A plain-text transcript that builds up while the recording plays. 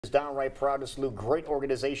Downright proud to salute great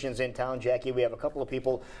organizations in town. Jackie, we have a couple of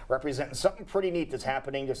people representing something pretty neat that's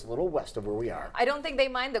happening just a little west of where we are. I don't think they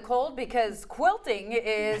mind the cold because quilting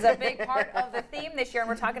is a big part of the theme this year, and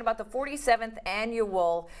we're talking about the 47th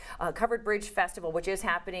annual Covered Bridge Festival, which is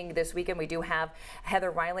happening this weekend. We do have Heather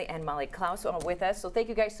Riley and Molly Klaus with us, so thank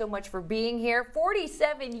you guys so much for being here.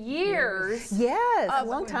 47 years. Yes, a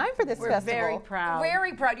long time for this festival. We're very proud.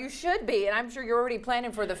 Very proud. You should be, and I'm sure you're already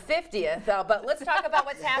planning for the 50th, but let's talk about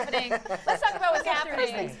what's happening. Let's talk about what's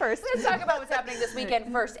happening first. Let's talk about what's happening this weekend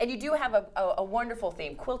first. And you do have a wonderful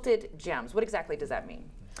theme, quilted gems. What exactly does that mean?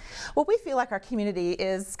 Well, we feel like our community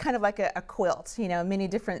is kind of like a quilt, you know, many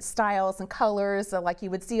different styles and colors like you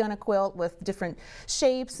would see on a quilt with different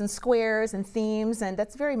shapes and squares and themes, and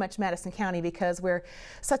that's very much Madison County because we're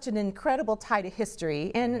such an incredible tie to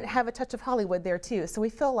history and have a touch of Hollywood there too. So we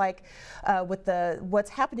feel like with what's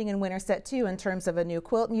happening in Winterset too in terms of a new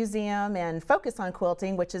quilt museum and focus on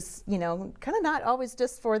quilting, which is, you know, kind of not always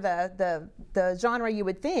just for the genre you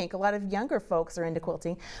would think. A lot of younger folks are into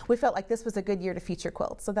quilting. We felt like this was a good year to feature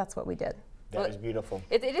quilts. So that's what we did. That is beautiful.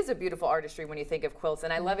 It is a beautiful artistry when you think of quilts,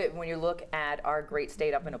 and I love it when you look at our great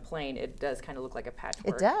state up in a plane. It does kind of look like a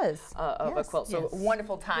patchwork. It does. Of a quilt. So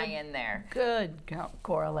wonderful tie-in there. Good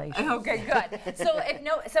correlation. Okay, good. So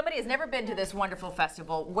if somebody has never been to this wonderful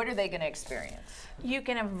festival, what are they going to experience? You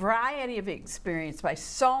can have a variety of experience by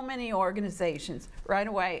so many organizations. Right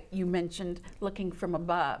away, you mentioned looking from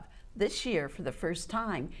above. This year, for the first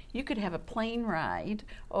time, you could have a plane ride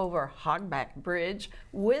over Hogback Bridge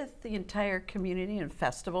with the entire community and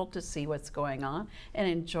festival to see what's going on and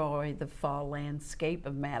enjoy the fall landscape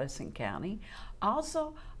of Madison County.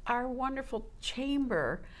 Also, our wonderful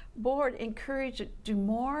chamber board encouraged to do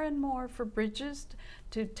more and more for bridges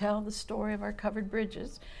to tell the story of our covered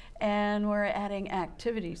bridges, and we're adding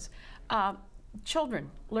activities. Children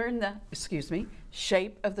learn the,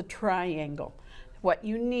 shape of the triangle. What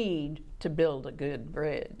you need to build a good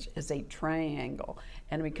bridge is a triangle,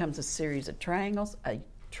 and it becomes a series of triangles, a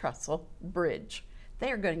trestle bridge.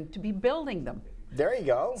 They are going to be building them. There you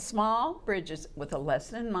go. Small bridges with a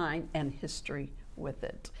lesson in mind and history with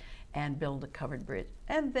it, and build a covered bridge.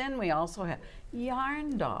 And then we also have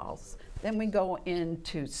yarn dolls. Then we go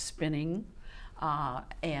into spinning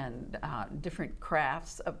and different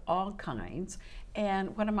crafts of all kinds.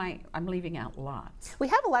 And what I'm leaving out lots. We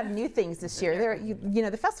have a lot of new things this year. You know,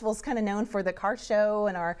 the festival is kind of known for the car show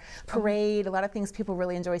and our parade, a lot of things people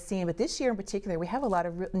really enjoy seeing. But this year in particular, we have a lot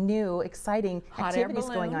of new, exciting activities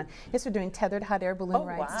going on. Yes, we're doing tethered hot air balloon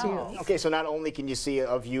rides too. Okay, so not only can you see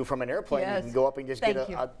a view from an airplane, you can go up and just get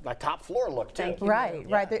a top floor look too. Right.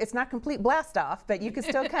 It's not complete blast off, but you can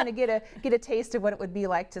still kind of get a taste of what it would be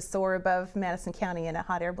like to soar above Madison County in a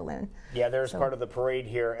hot air balloon. Yeah, there's part of the parade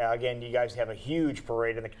here. Again, you guys have a huge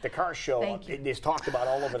parade, and the car show is talked about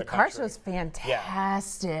all over the country. The car show's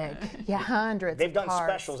fantastic. Yeah, hundreds. They've done cars.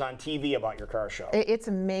 Specials on TV about your car show. It's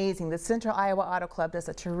amazing. The Central Iowa Auto Club does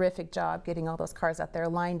a terrific job getting all those cars out there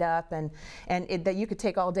lined up, and that you could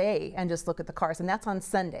take all day and just look at the cars, and that's on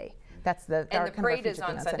Sunday. That's the parade is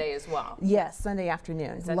on Sunday as well. Yes, Sunday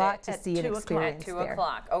afternoon. A lot to see and experience at 2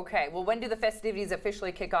 o'clock. Okay. Well, when do the festivities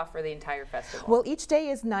officially kick off for the entire festival? Well, each day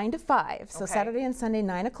is 9 to 5. So Saturday and Sunday,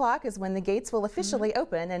 9 o'clock is when the gates will officially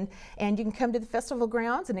open, and you can come to the festival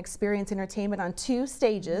grounds and experience entertainment on 2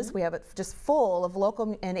 stages. We have it just full of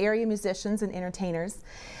local and area musicians and entertainers.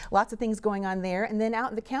 Lots of things going on there, and then out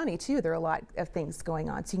in the county too, there are a lot of things going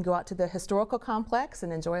on. So you can go out to the historical complex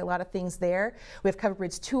and enjoy a lot of things there. We have covered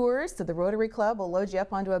bridge tours. So the Rotary Club will load you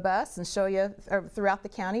up onto a bus and show you throughout the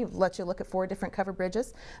county, let you look at 4 different covered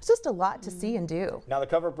bridges. It's just a lot to see and do. Now the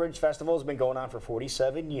Covered Bridge Festival has been going on for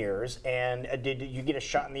 47 years, and did you get a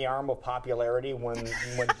shot in the arm of popularity when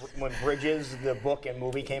Bridges, the book and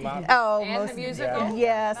movie came out? Oh, and the musical?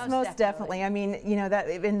 Yes, most definitely. I mean, you know, that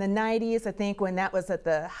in the 90s, I think when that was at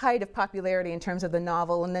the height of popularity in terms of the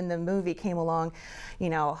novel, and then the movie came along, you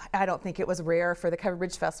know, I don't think it was rare for the Covered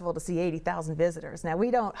Bridge Festival to see 80,000 visitors. Now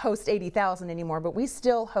we don't host 80,000 anymore, but we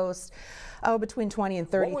still host between 20 and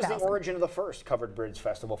 30,000. What was the origin of the first Covered Bridge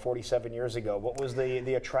Festival 47 years ago? What was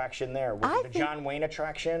the attraction there? Was it the John Wayne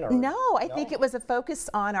attraction? Or? No, I think it was a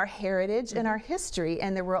focus on our heritage and our history,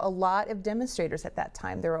 and there were a lot of demonstrators at that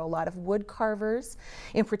time. There were a lot of wood carvers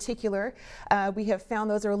in particular. We have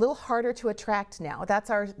found those are a little harder to attract now.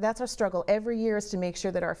 That's our struggle every year, is to make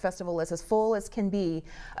sure that our festival is as full as can be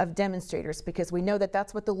of demonstrators, because we know that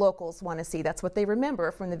that's what the locals want to see. That's what they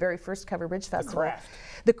remember from the very very first Covered Bridge Festival. craft.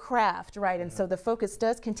 The craft, right, and so the focus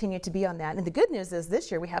does continue to be on that. And the good news is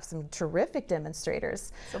this year we have some terrific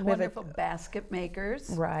demonstrators. Some We have wonderful basket makers.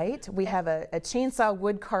 Right. We have a chainsaw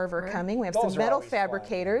wood carver coming. We have Those some are metal always fun.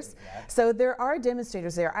 fabricators. Yeah. So there are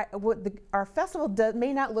demonstrators there. Our festival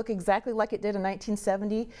may not look exactly like it did in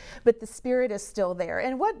 1970, but the spirit is still there.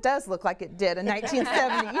 And what does look like it did in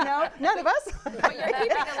 1970? You know, none of us. But you're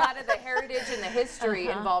keeping a lot of the heritage and the history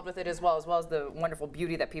involved with it as well as the wonderful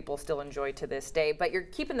beauty that people still enjoy to this day. But you're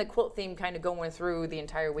keeping the quilt theme kind of going through the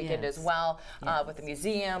entire weekend as well, with a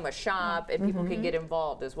museum, a shop, and people can get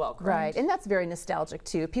involved as well, correct? Right, and that's very nostalgic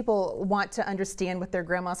too. People want to understand what their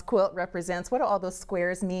grandma's quilt represents, what do all those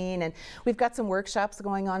squares mean, and we've got some workshops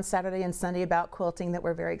going on Saturday and Sunday about quilting that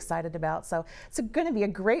we're very excited about. So it's going to be a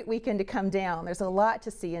great weekend to come down. There's a lot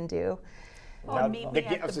to see and do. Oh, meet me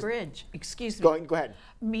at the bridge. Excuse me. Go ahead.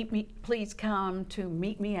 Please come to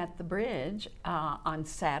Meet Me at the Bridge on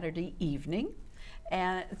Saturday evening.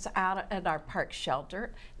 And it's out at our park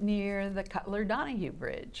shelter near the Cutler-Donahue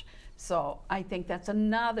Bridge. So I think that's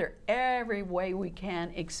another, every way we can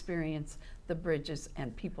experience the bridges,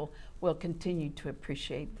 and people will continue to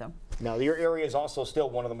appreciate them. Now, your area is also still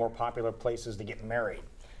one of the more popular places to get married.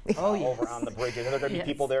 Oh, yes. Over on the bridge. Are there going to be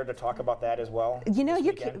people there to talk about that as well? You know, this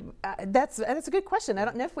you weekend? can, that's a good question. I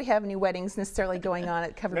don't know if we have any weddings necessarily going on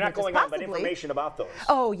at Covered They're not Bridges. going on, but Possibly. information about those.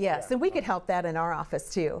 Oh yes, Yeah. and we could help that in our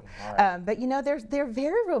office too. All right. But you know, they're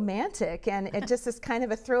very romantic, and it just is kind of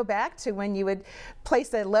a throwback to when you would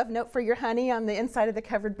place a love note for your honey on the inside of the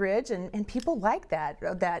Covered Bridge, and people like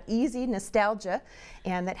that easy nostalgia,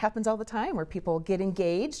 and that happens all the time where people get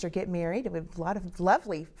engaged or get married. We have a lot of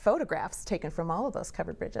lovely photographs taken from all of those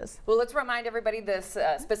Covered Bridges. Well, let's remind everybody the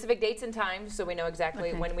specific dates and times so we know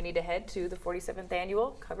exactly when we need to head to the 47th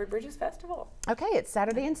Annual Covered Bridges Festival. Okay, it's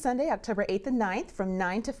Saturday and Sunday, October 8th and 9th from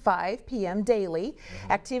 9 to 5 p.m. daily.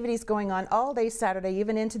 Activities going on all day Saturday,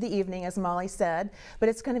 even into the evening, as Molly said. But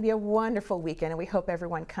it's going to be a wonderful weekend, and we hope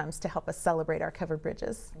everyone comes to help us celebrate our Covered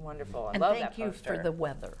Bridges. Wonderful. I And love thank that you poster. for the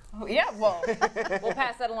weather. Oh, yeah, well, we'll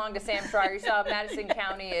pass that along to Sam Schreier. You saw Madison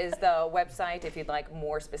County is the website if you'd like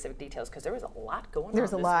more specific details, because there was a lot going on.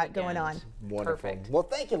 There's a this lot weekend. going on. Wonderful. Perfect. Well,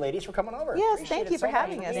 thank you, ladies, for coming over. Yes, Appreciate thank it you for so much.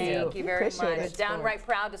 having us. Thank you very Appreciate much. it. Downright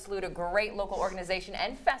proud to salute a great local organization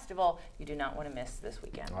and festival you do not want to miss this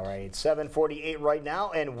weekend. All right, it's 7:48 right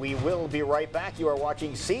now, and we will be right back. You are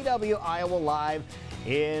watching CW Iowa Live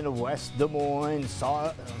in West Des Moines.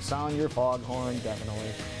 Sound your foghorn,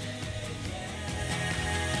 definitely.